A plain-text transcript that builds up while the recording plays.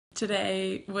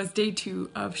Today was day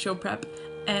 2 of show prep,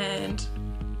 and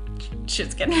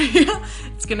shit's getting real.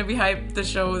 It's gonna be hype. The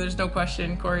show, there's no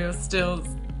question. Choreo still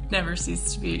never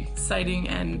ceases to be exciting,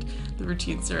 and the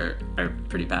routines are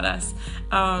pretty badass.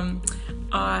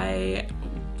 I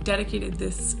dedicated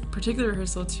this particular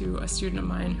rehearsal to a student of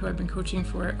mine who I've been coaching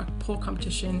for a pole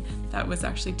competition that was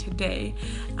actually today,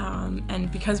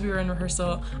 and because we were in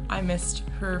rehearsal, I missed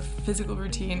her physical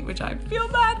routine, which I feel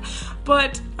bad,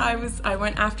 but I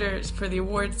went after for the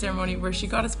award ceremony where she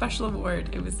got a special award.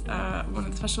 It was one of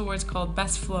the special awards called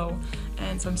Best Flow,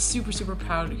 and so I'm super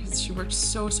proud because she worked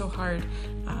so hard,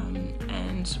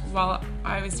 and while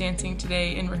I was dancing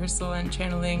today in rehearsal and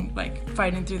channeling, like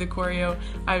fighting through the choreo,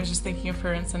 I was just thinking of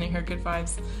her and sending her good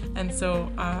vibes, and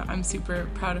so I'm super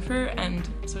proud of her, and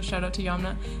so shout out to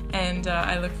Yamna, and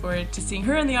I look forward to seeing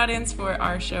her in the audience for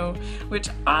our show, which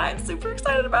I'm super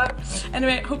excited about.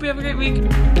 Anyway, hope you have a great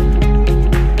week.